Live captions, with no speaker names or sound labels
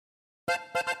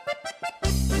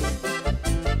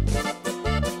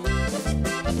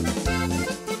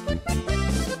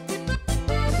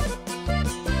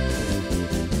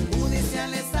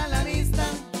Judiciales a la vista,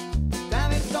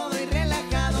 caben todo y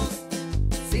relajados.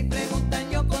 Si preguntan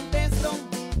yo contesto,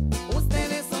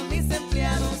 ustedes son mis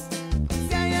empleados.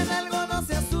 Si hayan algo no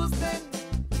se asusten,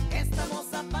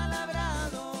 estamos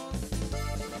apalabrados.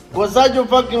 What's up, you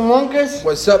fucking monkeys?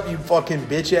 What's up, you fucking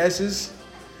bitch asses?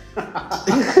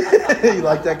 You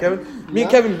like that, Kevin? Me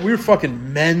and Kevin, we were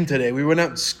fucking men today. We went out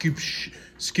and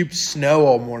scooped snow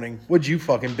all morning. What'd you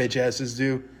fucking bitch asses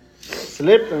do?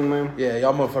 Sleeping, man. Yeah,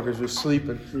 y'all motherfuckers were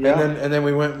sleeping. Yeah. And then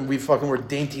we went and we fucking were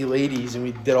dainty ladies and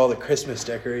we did all the Christmas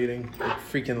decorating. Like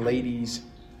freaking ladies.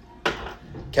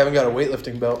 Kevin got a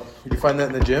weightlifting belt. Did you find that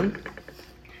in the gym?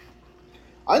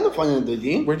 I don't find it in the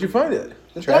gym. Where'd you find it?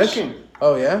 The Trash? trash can.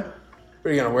 Oh, yeah? What,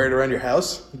 are you gonna wear it around your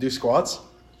house? Do squats?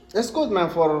 That's good, man,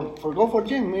 for go for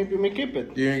gym. Maybe we keep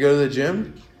it. You're gonna go to the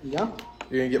gym? Yeah.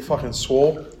 You're gonna get fucking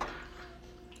swole?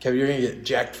 Kevin, you're gonna get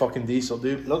jacked fucking diesel,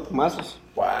 dude. Look, muscles.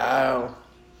 Wow.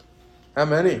 How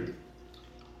many?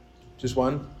 Just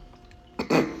one?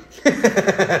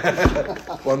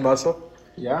 One muscle?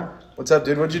 Yeah. What's up,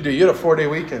 dude? What'd you do? You had a 4-day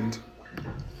weekend.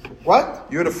 What?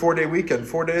 You had a 4-day weekend,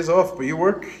 4 days off, but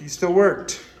you still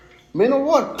worked. Me no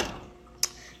work.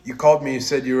 You called me, you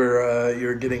said you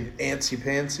were getting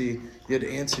antsy-pantsy. You had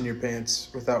ants in your pants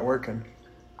without working.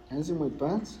 Hands in my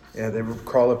pants? Yeah, they would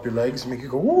crawl up your legs and make you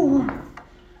go, woo.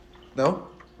 No?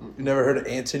 You never heard of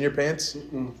ants in your pants?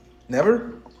 Mm-mm.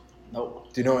 Never? No.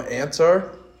 Do you know what ants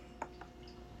are?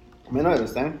 Me no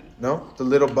understand. No? The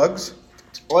little bugs?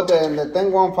 Oh, the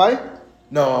 1015?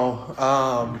 No,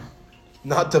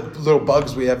 not the little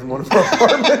bugs we have in one of our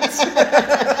apartments.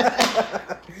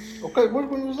 Okay, what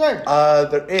can you say?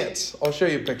 They're ants. I'll show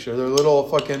you a picture. They're little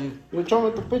fucking, You show me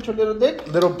the picture, little dick?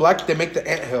 little black, they make the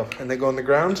anthill and they go on the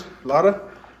ground. Lotta?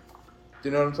 Do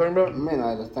you know what I'm talking about? Me no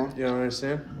understand. You don't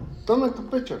understand? Show me the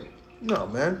picture. No,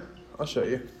 man. I'll show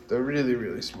you. They're really,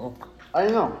 really small. I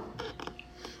know.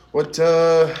 What's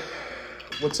up?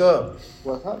 What's up?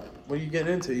 What are you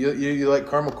getting into? You like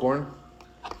caramel corn?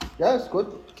 Yeah, it's good.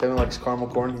 Kevin likes caramel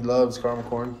corn. He loves caramel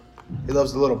corn. He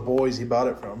loves the little boys he bought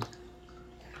it from.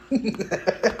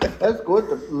 That's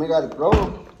good. Me got a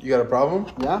problem. You got a problem?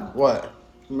 Yeah. What?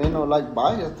 Me no like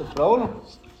buy. That's the problem.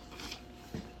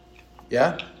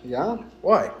 Yeah? Yeah.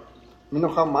 Why? Me no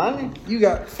have money. You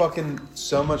got fucking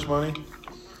so much money.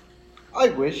 I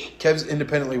wish. Kev's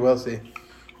independently wealthy.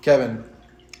 Kevin,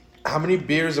 how many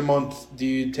beers a month do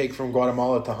you take from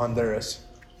Guatemala to Honduras?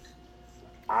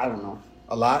 I don't know.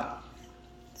 A lot?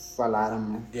 It's a lot,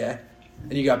 man. Yeah.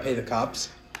 And you got to pay the cops?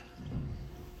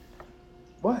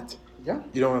 What? Yeah.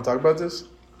 You don't want to talk about this?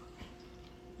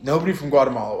 Nobody from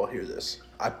Guatemala will hear this.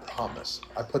 I promise.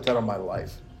 I put that on my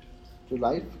life. Your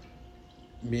life?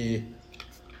 Mi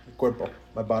cuerpo.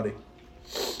 My body.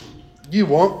 You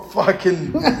won't fucking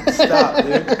stop,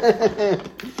 dude.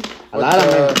 A lot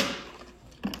of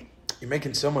men. You're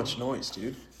making so much noise,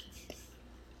 dude.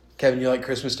 Kevin, you like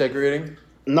Christmas decorating?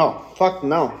 No. Fuck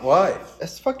no. Why?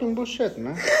 It's fucking bullshit,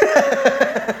 man.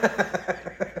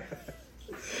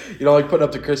 You don't like putting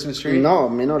up the Christmas tree? No,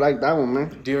 me no like that one,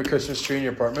 man. Do you have a Christmas tree in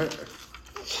your apartment?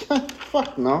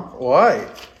 Fuck no. Why?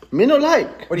 Me no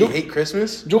like. What, do you hate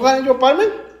Christmas? You got in your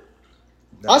apartment?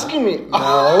 No. Asking me.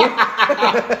 No.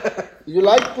 You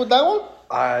like put that one?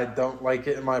 I don't like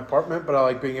it in my apartment, but I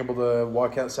like being able to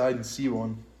walk outside and see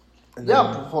one. And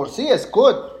Yeah, for see it's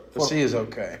good. the For, sea is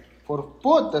okay. for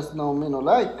put, that's no me no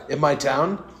like. In my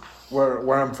town,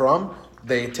 where I'm from,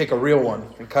 they take a real one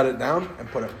and cut it down and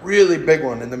put a really big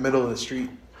one in the middle of the street.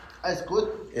 That's good.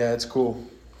 Yeah, it's cool.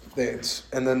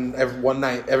 And then one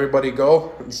night, everybody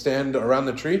go and stand around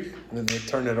the tree, and then they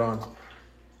turn it on.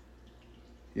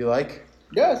 You like?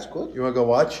 Yeah, it's good. You want to go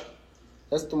watch?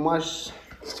 That's too much.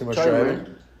 It's too much time, driving.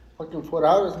 man. Fucking 4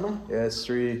 hours, man. Yeah, it's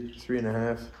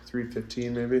 3.5,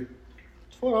 3:15 maybe.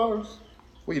 4 hours.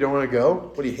 Well, you don't want to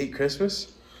go? What, do you hate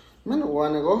Christmas? Me no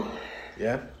wanna go.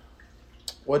 Yeah.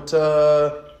 What,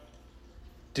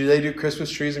 do they do Christmas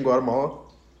trees in Guatemala?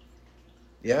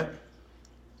 Yeah?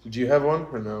 Did you have one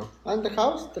or no? And the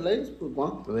house, the ladies put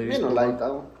one. The ladies me no put like one?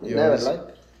 that one. Me You never always-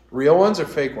 like. Real ones or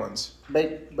fake ones?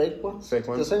 Baked ones. Fake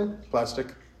ones? The same.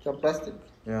 Plastic? Yeah, plastic.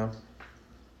 Yeah.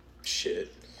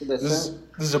 Shit. The This same.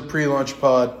 is a pre-launch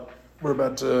pod.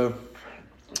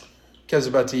 Kev's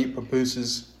about to eat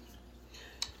pupusas.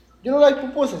 You don't like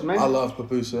pupusas, man. I love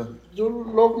pupusa. You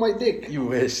love my dick. You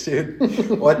wish, dude.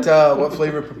 What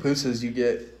flavor pupusas you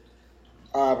get?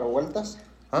 Revueltas.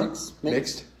 Huh?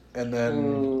 Mixed. And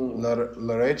then la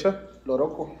recha?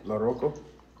 Loroco. La roco?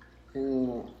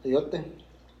 Eyote.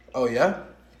 Oh, yeah?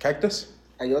 Cactus?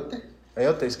 Ayote?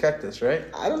 Ayote is cactus, right?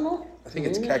 I don't know. I think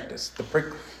it's cactus. The prick,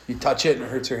 you touch it and it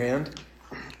hurts your hand.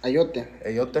 Ayote.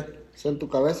 Ayote? Está en tu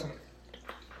cabeza.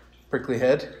 Prickly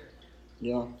head?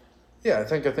 Yeah. Yeah, I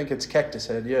think it's cactus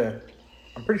head, yeah.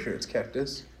 I'm pretty sure it's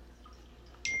cactus.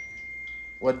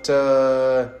 What,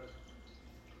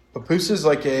 Papoose is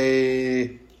like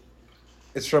a...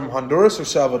 It's from Honduras or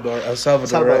Salvador?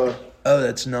 Salvador, right? Oh,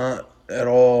 that's not at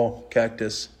all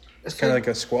cactus. It's kind of like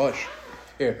a squash.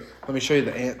 Here, let me show you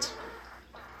the ants.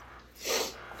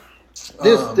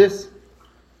 This.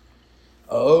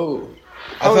 Oh.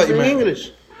 How is it in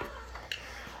English?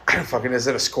 I don't fucking... Is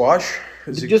it a squash?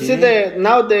 Did you see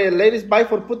now the ladies buy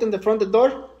for put in the front of the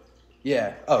door?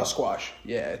 Yeah. Oh, squash.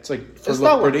 Yeah, it's like for It's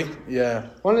look that pretty. one. Yeah.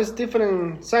 One is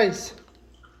different size.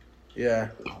 Yeah.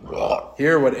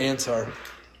 Here are what ants are.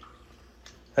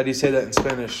 How do you say that in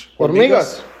Spanish?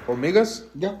 Hormigas. Hormigas?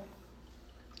 Yeah.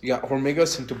 You got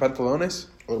hormigas in tu pantalones?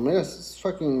 Hormigas. It's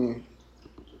fucking...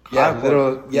 Yeah, hardcore.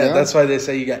 little. Yeah, Yeah. that's why they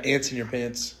say you got ants in your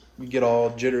pants. You get all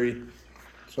jittery.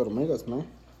 It's hormigas, man.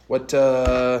 What,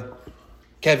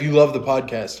 Kev, you love the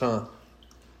podcast, huh?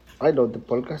 I love the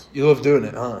podcast. You love doing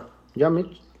it, huh? Yeah,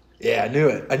 Mitch. Yeah, I knew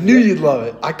it. I knew you'd love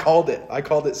it. I called it. I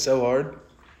called it so hard.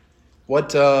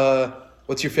 What's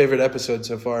your favorite episode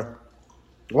so far?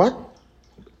 What?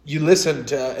 You listen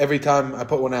to every time I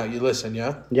put one out. You listen,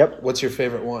 yeah? Yep. What's your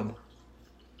favorite one?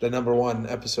 The number one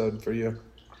episode for you?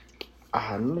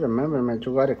 I don't remember, man.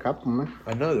 You got a couple, man.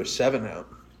 I know there's 7 out.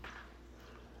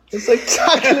 It's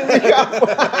exactly the couple.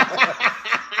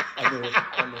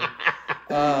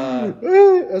 I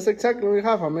knew. That's exactly what we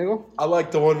have, amigo. I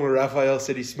like the one where Raphael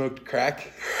said he smoked crack,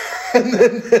 and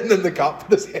then the cop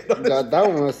put his hand on it. That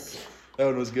one was... That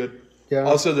one was good. Yeah.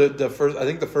 Also, the first, I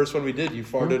think the first one we did, you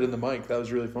farted in the mic. That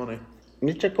was really funny.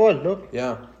 Mitch, call, look.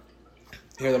 Yeah.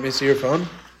 Here, let me see your phone.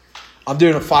 I'm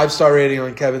doing a 5-star rating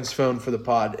on Kevin's phone for the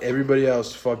pod. Everybody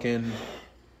else, fucking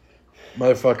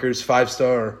motherfuckers,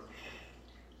 5-star.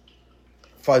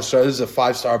 5-star. This is a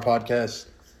 5-star podcast.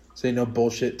 So ain't no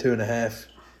bullshit. 2.5.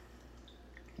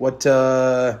 What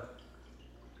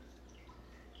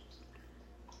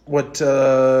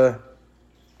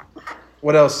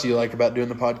else do you like about doing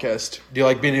the podcast? Do you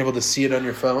like being able to see it on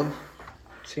your phone?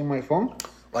 See my phone?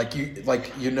 Like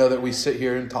you know that we sit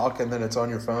here and talk and then it's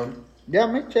on your phone? Yeah,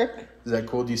 Mitch, check. Is that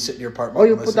cool? Do you sit in your apartment? Oh,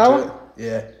 you and put listen that to one? it?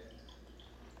 Yeah.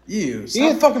 You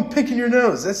stop fucking picking your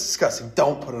nose. That's disgusting.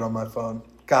 Don't put it on my phone.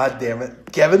 God damn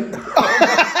it, Kevin.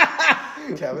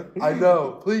 Kevin, I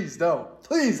know. Please don't.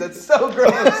 Please, that's so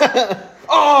gross.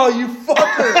 Oh, you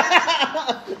fucker!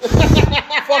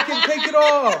 Fucking take it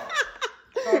off.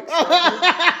 God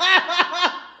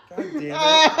damn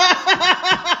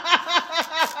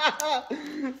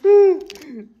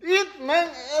it. Eat, man.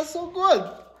 That's so good.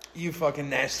 You fucking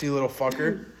nasty little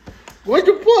fucker. What'd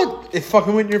you put? It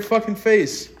fucking went in your fucking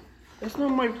face. That's not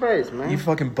my face, man. You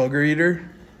fucking bugger eater.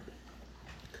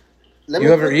 Let You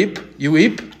me ever put- eat? You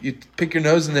eat? You pick your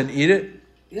nose and then eat it?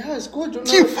 Yeah, it's good.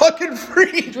 You fucking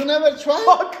freak. You never tried?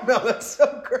 Fuck no, that's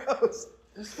so gross.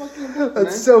 It's fucking good, That's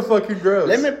man. so fucking gross.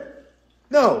 Let me...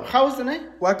 No. How's the name?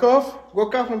 Whack off?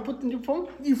 Walk off and put in your phone?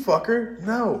 You fucker.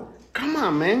 No. Come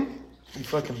on, man. You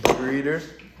fucking booger eater.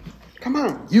 Come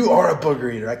on. You are a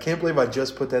booger eater. I can't believe I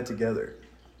just put that together.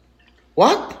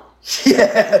 What?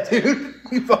 Yeah, dude.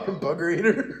 You fucking booger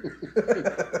eater.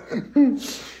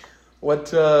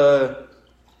 What,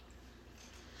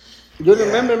 You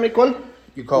remember me, Cole?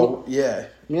 You call, yeah.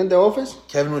 Me in the office?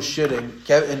 Kevin was shitting.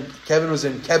 Kevin was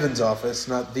in Kevin's office,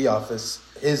 not the office,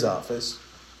 his office,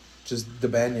 which is the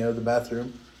baño, the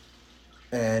bathroom.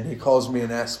 And he calls me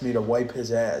and asks me to wipe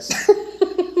his ass.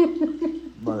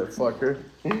 Motherfucker.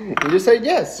 And you say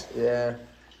yes. Yeah.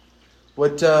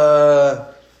 What,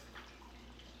 I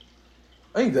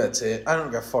think that's it. I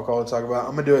don't got fuck all to talk about.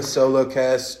 I'm going to do a solo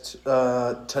cast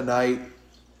tonight.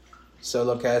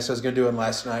 Solo cast I was going to do one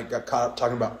last night. Got caught up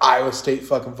talking about Iowa State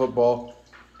fucking football.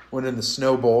 Went in the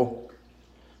Snow Bowl.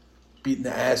 Beating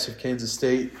the ass of Kansas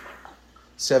State.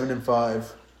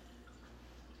 7-5.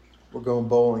 We're going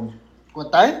bowling.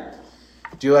 What time?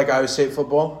 Do you like Iowa State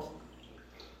football?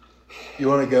 You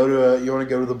want to go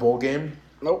to the bowl game?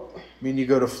 Nope. Me and you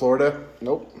go to Florida?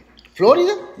 Nope.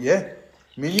 Florida? Yeah.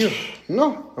 Me and you.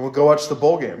 No. And we'll go watch the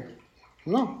bowl game.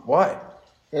 No. Why?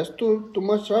 That's too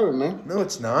much travel, man. No,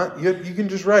 it's not. You can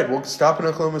just ride. We'll stop in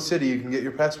Oklahoma City. You can get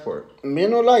your passport. Me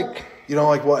no like. You don't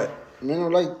like what? Me no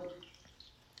like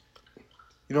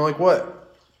You don't like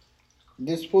what?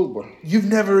 this football. You've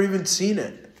never even seen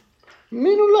it.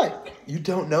 Me no like. You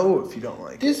don't know if you don't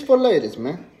like it. This is for ladies,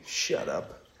 man. Shut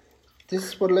up. This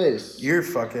is for ladies. You're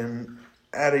fucking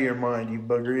out of your mind, you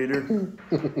bugger eater.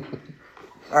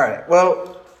 All right.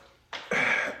 Well,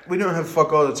 we don't have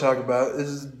fuck all to talk about.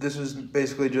 This is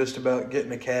basically just about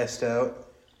getting a cast out.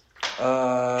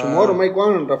 Tomorrow make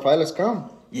one and Rafael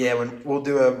Escam. Yeah,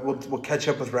 we'll catch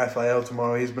up with Rafael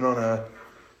tomorrow. He's been on a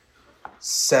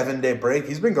 7-day break.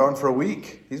 He's been gone for a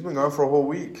week. He's been gone for a whole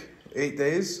week. 8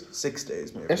 days? 6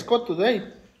 days, maybe. Let's go today.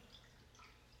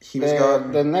 He was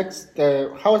gone.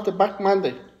 How is the back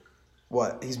Monday?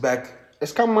 What? He's back.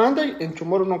 It's come Monday and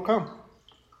tomorrow no come.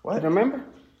 What? Remember?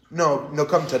 No,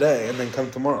 come today and then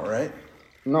come tomorrow, right?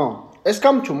 No, it's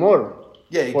come tomorrow.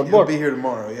 Yeah, he'll be here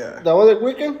tomorrow, yeah. The other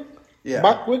weekend? Yeah.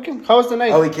 Back weekend? How's the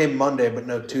night? Oh, he came Monday, but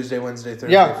no, Tuesday, Wednesday,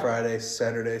 Thursday, Friday,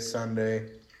 Saturday,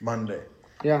 Sunday, Monday.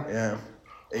 Yeah. Yeah.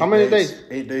 How many days?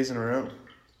 8 days in a row.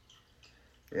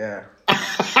 Yeah. 8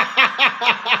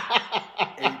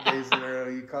 days in a row,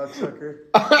 you cocksucker.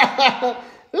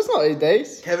 That's not 8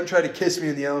 days. Kevin tried to kiss me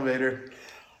in the elevator.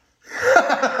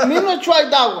 Me not try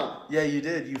that one. Yeah, you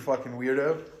did, you fucking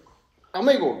weirdo.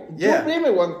 Amigo, Yeah. you gave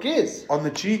me one kiss. On the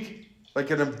cheek, like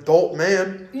an adult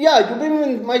man. Yeah, you gave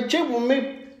me my cheek with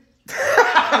me.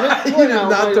 You did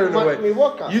not turn away. Me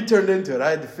walker. You turned into it. I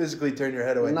had to physically turn your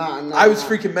head away. Nah, I was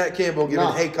freaking Matt Campbell giving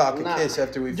Haycock a nah. kiss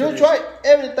after we You finished. try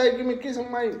every time give me a kiss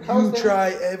on my house. You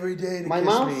try every day to My kiss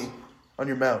mouth? me. On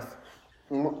your mouth.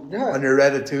 Yeah. On your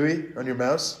ratatouille? On your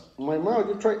mouse? My mouth,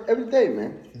 you try every day,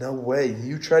 man. No way.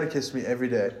 You try to kiss me every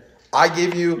day. I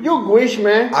gave you... You wish,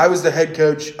 man. I was the head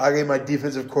coach. I gave my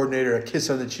defensive coordinator a kiss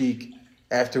on the cheek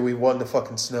after we won the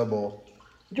fucking Snow Bowl.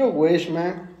 You wish,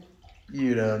 man.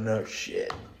 You don't know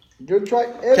shit. You try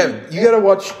every... Kevin, you gotta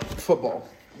watch football.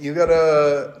 You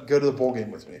gotta go to the bowl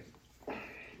game with me.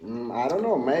 I don't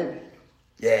know, maybe.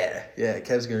 Yeah,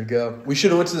 Kev's gonna go. We should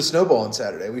have went to the Snow Bowl on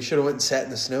Saturday. We should have went and sat in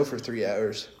the snow for 3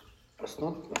 hours. It's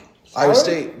not... Iowa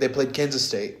State, they played Kansas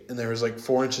State, and there was like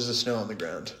 4 inches of snow on the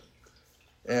ground.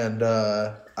 And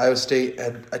Iowa State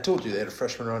had, I told you, they had a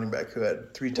freshman running back who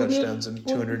had 3 touchdowns and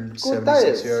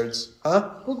 276 yards.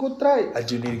 Huh? Who could try? I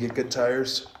do need to get good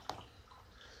tires.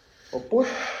 What?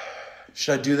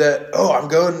 Should I do that? Oh, I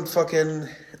think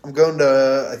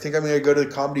I'm going to go to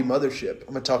the Comedy Mothership.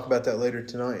 I'm going to talk about that later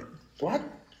tonight. What?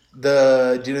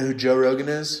 Do you know who Joe Rogan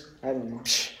is? I don't know.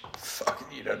 Fuck,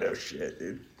 you don't know shit,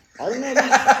 dude. I don't know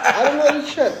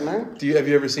this shit, man. Have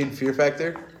you ever seen Fear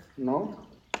Factor? No.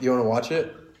 You want to watch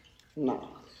it? No.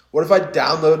 What if I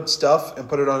download stuff and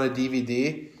put it on a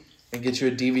DVD and get you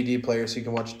a DVD player so you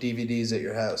can watch DVDs at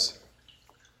your house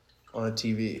on a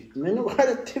TV? Me no got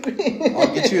a TV.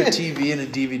 I'll get you a TV and a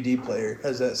DVD player.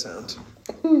 How's that sound?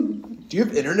 Do you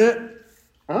have internet?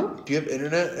 Huh? Do you have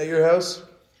internet at your house?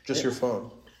 Just your phone?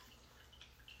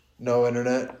 No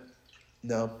internet?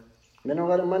 No. Me no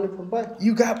got money for buy.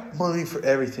 You got money for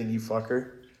everything, you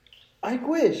fucker. I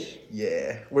wish.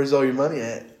 Yeah. Where's all your money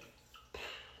at?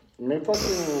 Me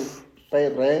fucking pay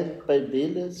rent, pay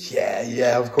bills.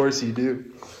 Yeah, of course you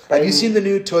do. Have you seen the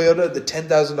new Toyota, the $10,000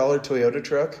 Toyota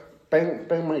truck?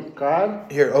 Pay my car.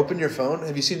 Here, open your phone.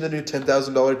 Have you seen the new $10,000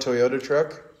 Toyota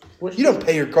truck? What's You don't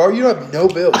pay your car. You don't have no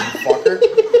bill, you fucker.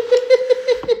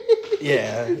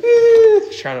 Yeah.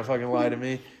 He's trying to fucking lie to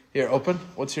me. Here, open.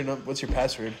 What's your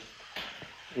password?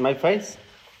 My face?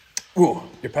 Ooh,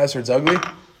 your password's ugly?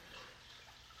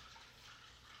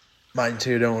 Mine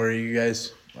too, don't worry, you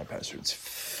guys. My password's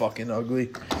fucking ugly.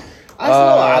 That's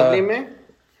not ugly, man.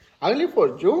 Ugly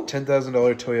for you? $10,000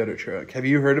 Toyota truck. Have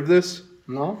you heard of this?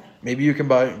 No. Maybe you can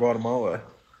buy it in Guatemala.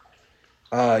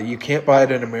 You can't buy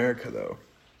it in America, though.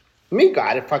 Me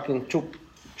got a fucking two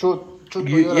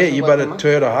You bought a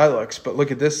Toyota Hilux, but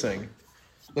look at this thing.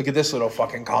 Look at this little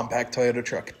fucking compact Toyota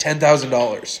truck.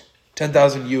 $10,000.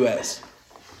 $10,000 US.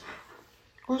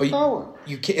 What's that one?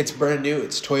 You can't, it's brand new.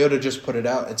 It's Toyota just put it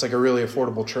out. It's like a really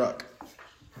affordable truck.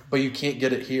 But you can't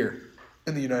get it here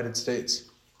in the United States.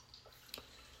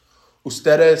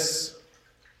 Ustedes.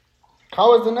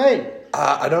 How is the name?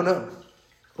 I don't know.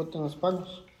 Put in Spanish.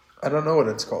 I don't know what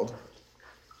it's called.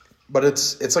 But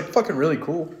it's like fucking really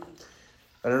cool.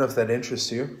 I don't know if that interests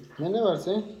you. Me never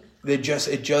see. It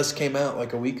just came out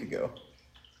like a week ago.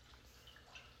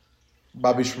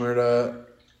 Bobby Shmurda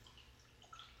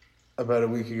about a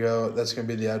week ago. That's gonna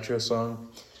be the outro song.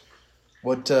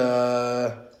 What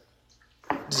does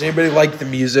anybody like the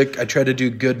music? I try to do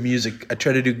good music. I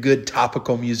try to do good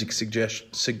topical music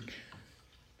suggestions.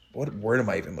 What word am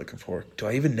I even looking for? Do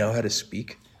I even know how to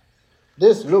speak?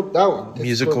 That one.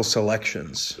 Musical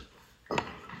selections.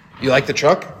 You like the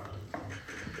truck?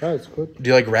 Yeah, it's good. Do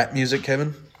you like rap music,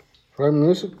 Kevin? Rap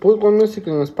music? Put one music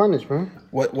in Spanish, man.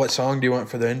 What song do you want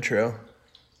for the intro?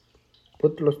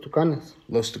 Put Los Tucanes.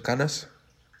 Los Tucanes?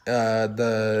 That's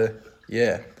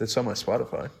on my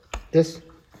Spotify. This?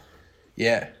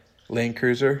 Yeah. Land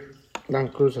Cruiser?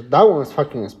 Land Cruiser. That one is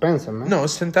fucking expensive, man. No,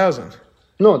 it's 10,000.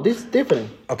 No, this is different.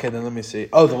 Okay, then let me see.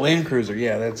 Oh, the Land Cruiser.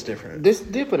 Yeah, that's different. This is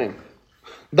different.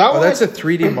 That Oh, one that's a is-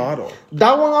 3D model.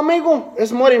 That one, amigo,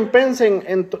 is more expensive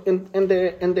in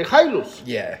the Hilux.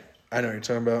 Yeah, I know what you're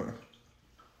talking about.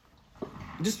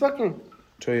 Just fucking.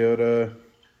 Toyota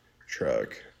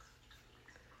truck.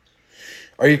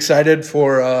 Are you excited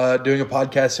for doing a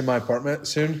podcast in my apartment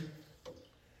soon?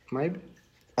 Maybe.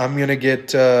 I'm going to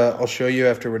get, I'll show you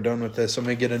after we're done with this. I'm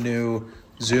going to get a new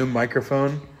Zoom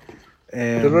microphone.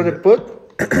 And You already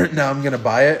put? now I'm going to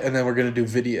buy it, and then we're going to do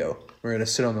video. We're going to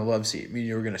sit on the love seat. Me and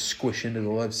you are going to squish into the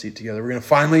love seat together. We're going to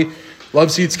finally, love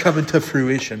seats coming to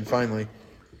fruition, finally.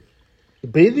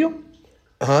 Video?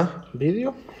 Huh?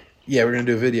 Video? Yeah, we're going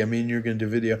to do a video. Me and you are going to do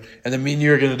video. And then me and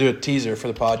you are going to do a teaser for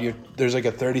the pod. There's like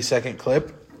a 30-second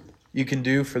clip you can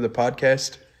do for the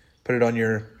podcast. Put it on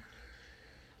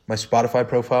my Spotify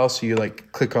profile. So you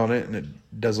like click on it and it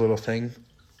does a little thing.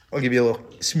 I'll give you a little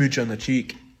smooch on the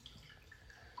cheek.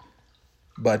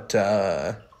 But,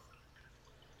 all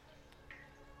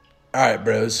right,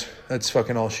 bros. That's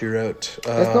fucking all she wrote.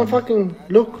 Let's not fucking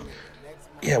look.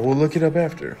 Yeah, we'll look it up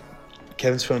after.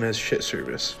 Kevin's phone has shit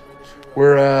service.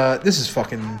 This is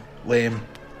fucking lame.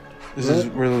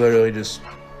 We're literally just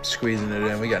squeezing it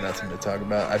in. We got nothing to talk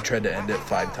about. I've tried to end it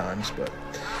 5 times, but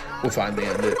we'll finally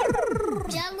end it.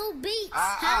 Jello beats,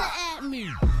 holla at me.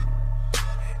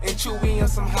 And Chewy on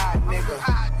some hot nigga.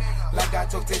 Like I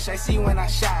told Tish, I see when I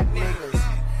shot niggas.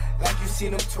 Like you see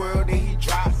them twirl, then he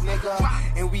drop,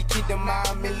 nigga. And we keep the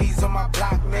mind millies on my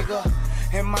block, nigga.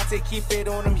 And Monte keep it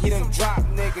on him, he done drop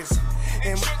niggas.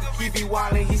 And he be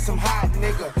wildin', he some hot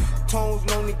nigga. Tones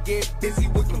known to get busy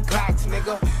with them Glocks,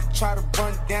 nigga. Try to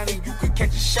run down and you could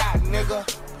catch a shot, nigga.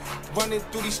 Running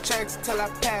through these checks till I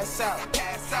pass out.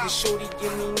 And shorty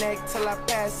give me neck till I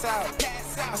pass out.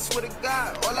 I swear to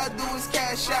God, all I do is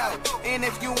cash out. And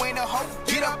if you ain't a hoe,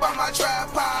 get up on my trap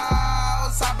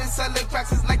house. I've been selling cracks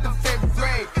since like the 5th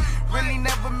grade. Really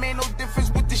never made no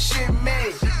difference with the shit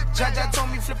made. Jaja told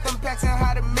me flip them packs and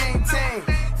how to maintain.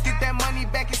 Get that money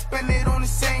back and spend it on the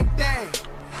same thing.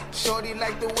 Shorty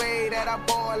like the way that I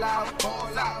ball out.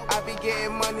 I be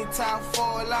getting money till I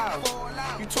fall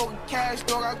out. You talking cash,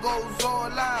 dog, I goes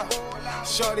all out.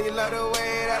 Shorty love the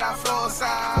way that I floss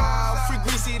out. Free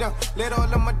greasy them, let all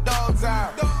of my dogs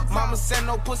out. Mama said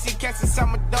no pussy cats inside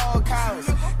my dog house.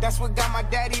 That's what got my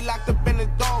daddy locked up in the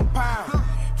dog pound.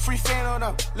 Free fan on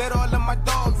them, let all of my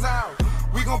dogs out.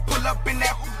 We gon' pull up in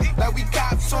that like we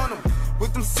cops on them.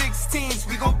 With them 16s,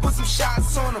 we gon' put some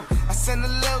shots on them. I send a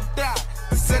little dot,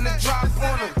 send a drop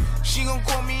on them. She gon'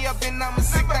 call me up and I'ma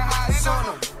stick the highs on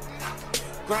them.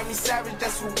 Grammy Savage,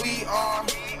 that's who we are.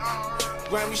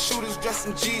 Grammy shooters dressed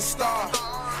in G-Star.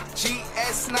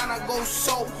 GS9, I go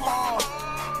so hard.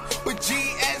 But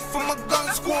GS for my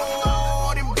gun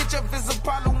squad. And bitch, if it's a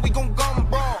problem, we gon' gun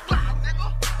brawl.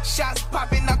 Shots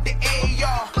popping out the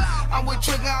AR. I'm with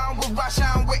Trigger, I'm with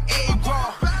Rasha, I'm with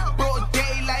A-Raw. Broad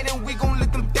daylight and we gon'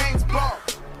 let them things blow.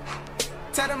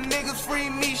 Tell them niggas free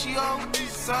Mishi, ho.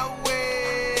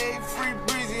 Subway, free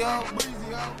Breezy, ho.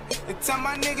 And tell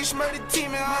my niggas murder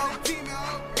team, ho.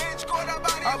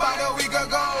 About a week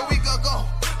ago.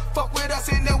 Fuck with us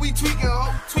and then we tweaking,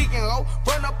 ho.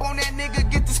 Run up on that nigga,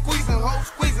 get the squeezing,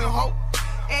 ho.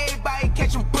 Everybody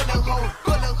catching bullet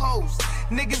holes.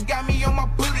 Niggas got me on my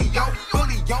bully, yo.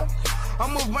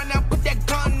 I'ma run up, put that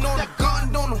gun on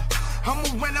him.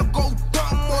 I'ma run up, go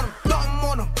dumb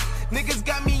on him. Niggas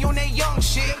got me on that young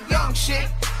shit.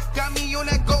 Got me on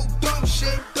that go dumb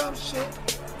shit.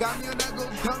 Got me on that go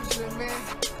dumb shit, man.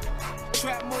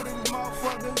 Trap mode in this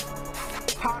motherfucker.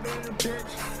 Hotter than a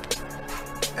bitch.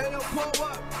 Hey, yo, pull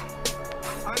up.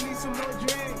 I need some more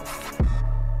drink.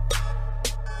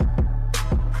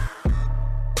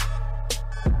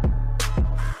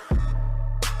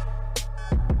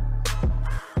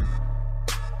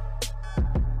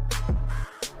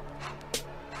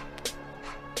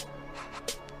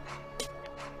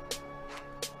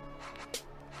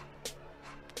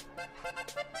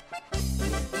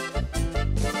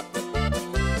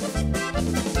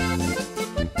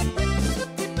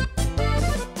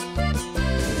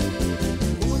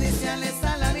 Judiciales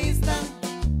a la vista,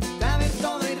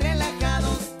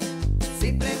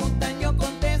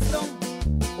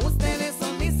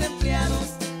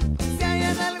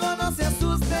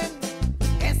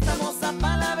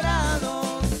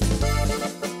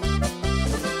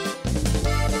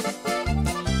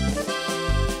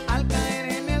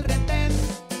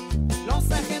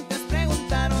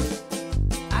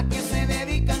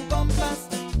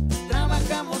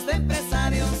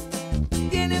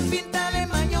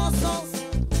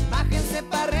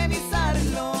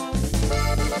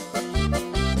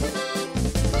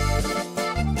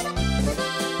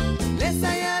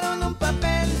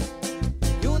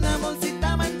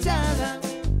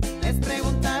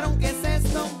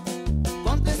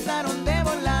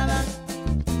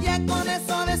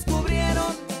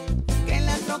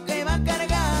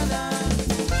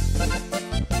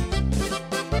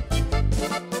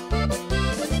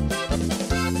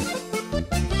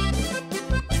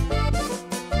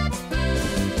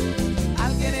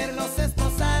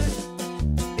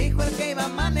 va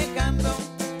manejando.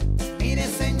 Mire,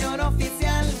 señor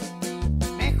oficial,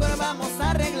 mejor vamos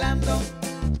arreglando,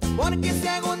 porque si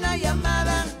hago